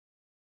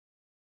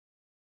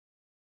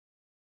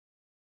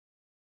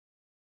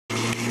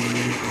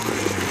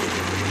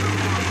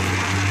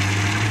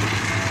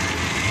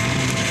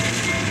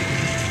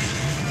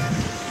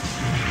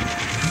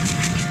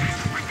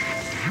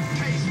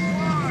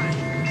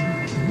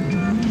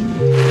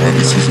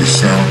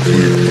sound clip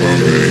of a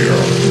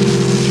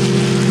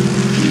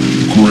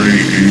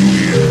gray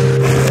alien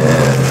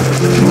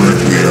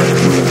directly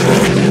after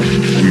what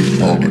we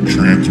call a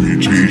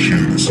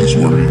transmutation. This is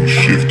where he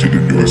shifted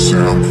into a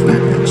sound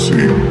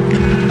frequency.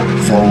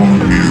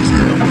 Following me is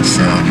the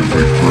sound of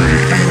a gray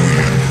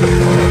alien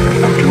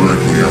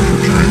directly after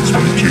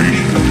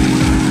transmutation.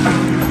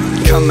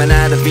 Coming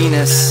out of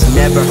Venus,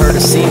 never heard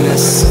or seen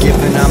this.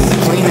 Given I'm the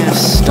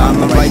cleanest,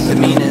 I'ma write the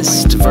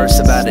meanest verse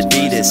about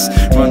Adidas.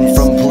 Run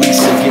from police,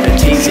 so get a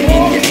taser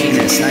in your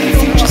anus. Now your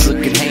future's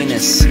looking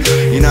heinous.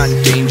 You're not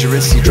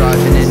dangerous, you're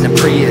driving in a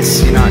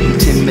Prius. You're not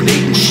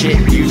intimidating shit,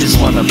 you just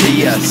wanna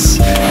be us.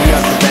 We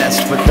are the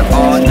best, but there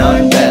are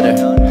none better.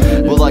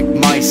 We're like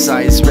my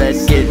size red,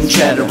 getting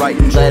cheddar,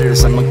 writing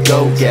letters. I'm a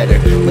go-getter,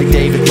 like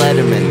David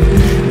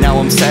Letterman. Now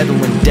I'm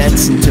settling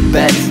debts in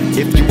Tibet.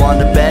 If you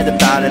wanna bet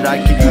about it, I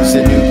could use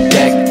a new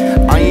deck.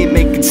 I ain't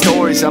making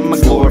stories, I'm a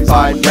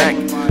glorified wreck.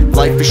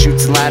 Life is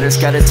chutes and ladders,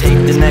 gotta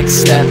take the next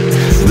step.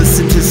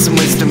 Listen to some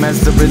wisdom as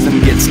the rhythm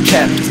gets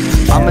kept.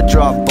 I'ma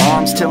drop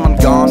bombs till I'm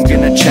gone,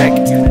 gonna check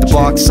the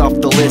box off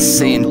the list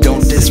saying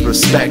don't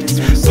disrespect.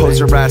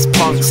 Poser ass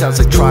punk sounds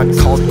like Tribe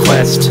Called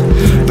Quest.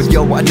 But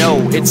yo, I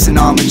know it's an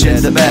homage and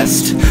the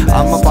best.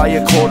 I'ma buy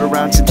a quarter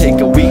ounce and take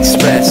a week's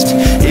rest.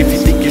 If you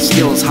think your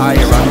skill's higher,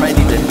 I'm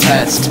ready to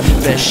test.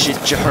 Best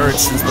shit you heard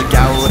since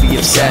legality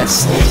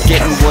obsessed.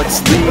 Getting what's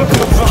legal,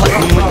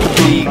 hunting with the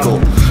beagle.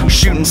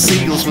 Shooting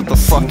seagulls with the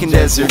fucking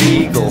Desert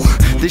Eagle.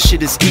 This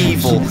shit is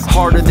evil,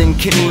 harder than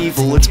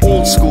Knievel. It's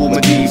old school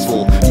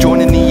medieval,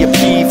 joining the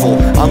upheaval.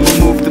 I'ma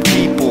move the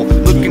people,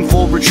 looking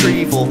for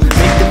retrieval.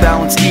 Make the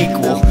balance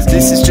equal,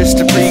 this is just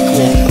a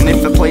prequel. And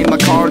if I play my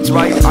cards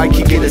right, I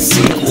could get a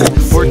sequel.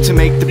 Work to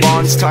make the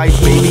bonds tight,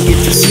 baby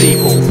get the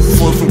steeple.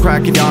 Flow from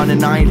crack of dawn at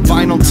night,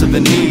 vinyl to the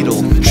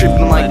needle.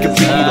 Tripping like a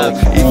beetle,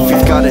 if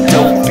you've got a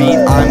dope beat,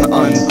 I'm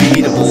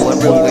unbeatable. I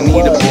really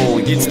need a bull,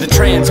 it's the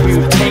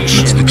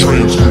transmutation.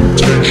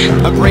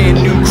 A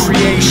brand new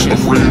creation.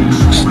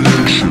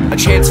 A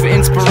chance for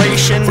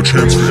inspiration.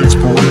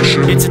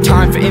 It's a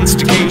time for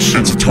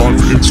instigation. It's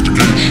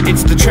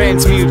the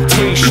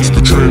transmutation.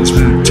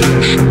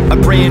 A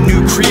brand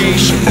new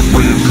creation.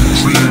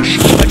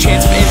 A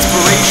chance for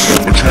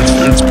inspiration.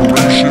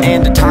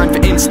 And a time for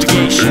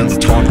instigation.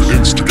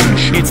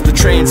 It's the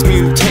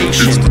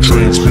transmutation.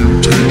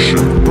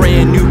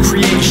 Brand new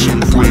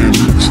creation.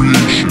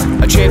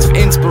 A chance for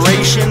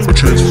inspiration.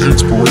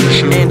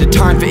 And a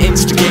time for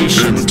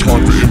instigation.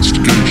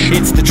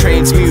 It's the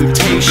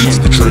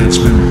transmutation.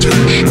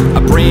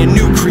 A brand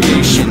new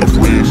creation.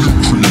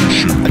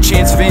 A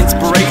chance for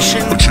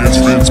inspiration.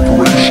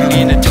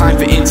 And a time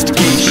for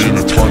instigation.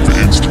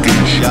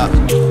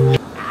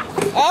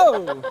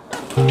 Oh!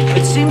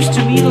 It seems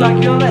to me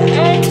like you're the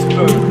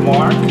expert,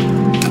 Mark.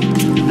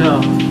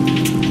 No,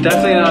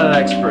 definitely not an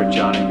expert,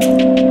 Johnny.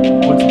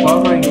 What's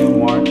bothering you,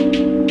 Mark?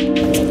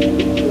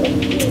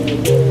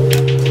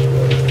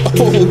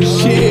 Oh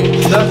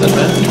shit! Nothing,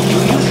 man. You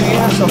usually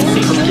have some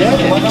secret. Forget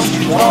it. Why don't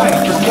you try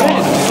and forget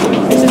it?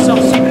 Is it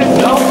some secret?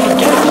 No,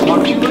 forget it.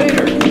 Talk to you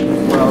later.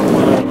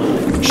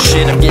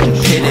 Shit, I'm getting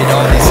pitted,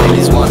 all these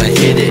ladies wanna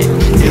hit it.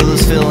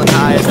 Illu's feeling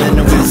higher than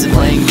a wizard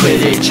playing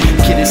Quidditch.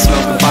 Kid is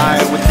smoking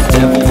fire with the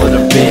devil, what a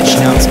bitch.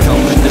 Now it's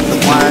coming to the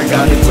wire,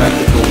 gotta grab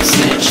the gold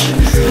snitch.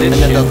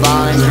 Another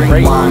line,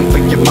 drink wine for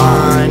your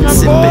mind.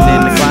 Sipping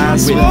in the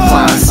glass with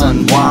class,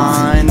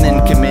 unwind.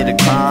 Then commit a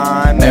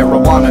crime,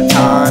 marijuana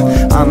time.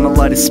 I'ma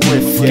light a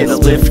spliff, get a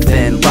lift,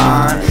 then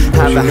rhyme.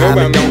 Have a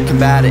habit, don't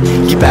combat it.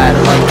 Keep at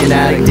it like an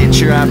addict. It's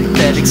your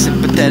apathetic,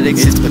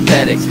 sympathetics, it's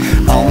pathetic.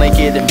 I'll make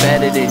it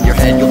embedded in your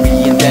head, you'll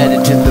be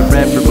indebted to the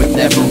reverend with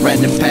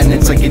never-ending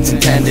penance like it's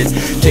intended.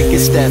 Take a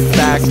step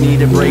back,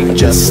 need a break,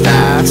 just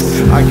ask.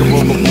 I can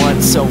roll a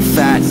blunt so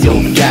fat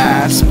you'll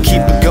gasp.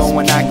 Keep it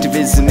going,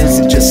 activism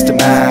isn't just a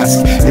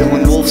mask. Ill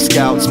and Wolf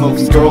Scout,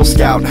 smoking Girl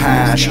Scout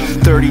hash.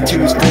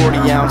 32's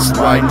 40 ounce,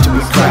 right into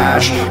a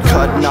crash.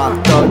 Cut,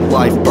 not thug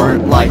life,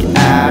 burnt like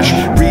ash.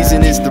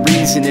 Reason is the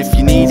reason if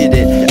you needed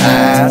it,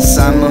 ass.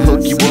 I'ma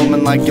hook you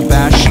woman like a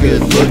bash,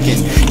 good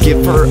looking.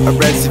 Give her a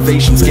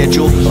reservation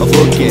schedule, a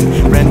booking.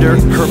 Render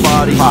her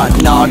body hot,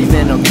 naughty,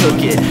 then I'll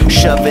cook it.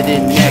 Shove it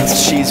in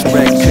next, she's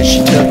wrecked cause she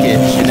took it.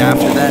 And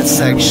after that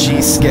sex,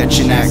 she's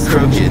sketching at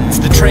crooked. It's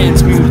the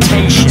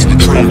transmutation.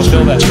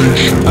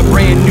 A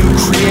brand new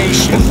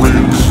creation.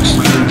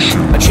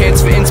 A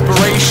chance for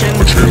inspiration.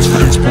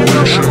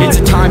 It's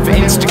a time for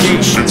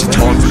instigation. It's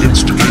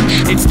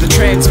the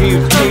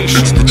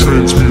transmutation.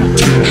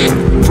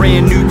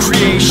 Brand new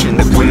creation.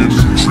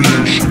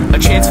 A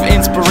chance for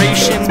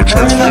inspiration.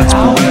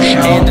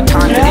 And a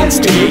time for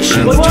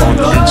instigation.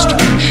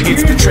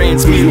 It's the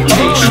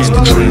transmutation.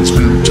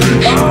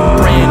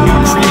 Brand new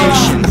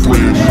creation.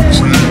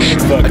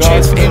 A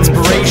chance for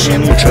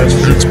inspiration. And a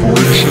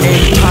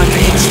time for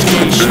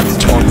instigation.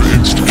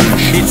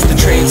 It's the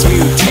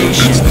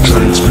transmutation.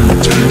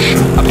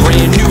 A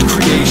brand new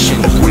creation.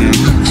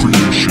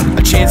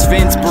 A chance for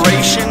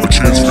inspiration.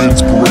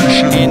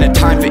 And a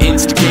time for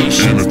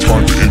instigation.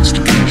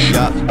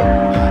 Yeah.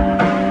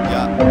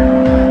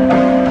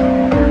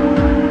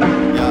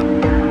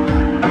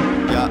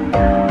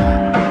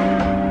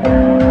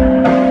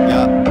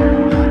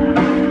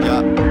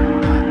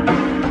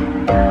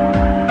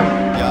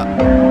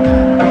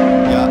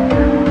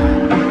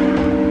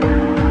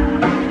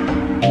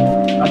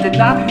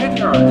 hit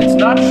her. It's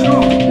not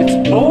true.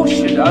 It's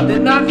bullshit. I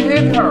did not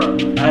hit her.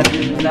 I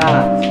did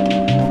not.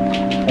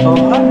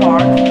 Oh, hi,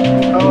 Mark.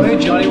 Oh, hey,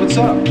 Johnny, what's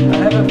up? I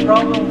have a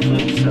problem with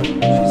Lisa.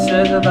 She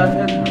said that I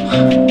hit her.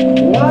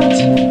 What?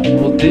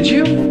 Well, did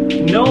you?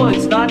 No,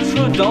 it's not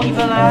true. Don't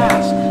even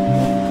ask.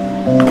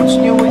 What's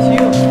new with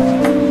you?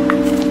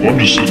 I'm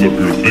just sitting up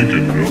here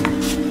thinking, you know.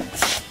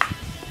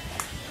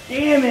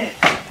 Damn it!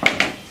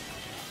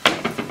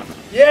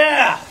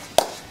 Yeah!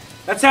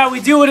 That's how we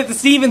do it at the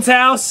Stevens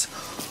house.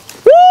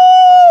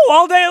 Woo!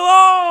 All day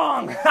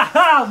long!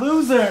 Haha,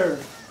 loser!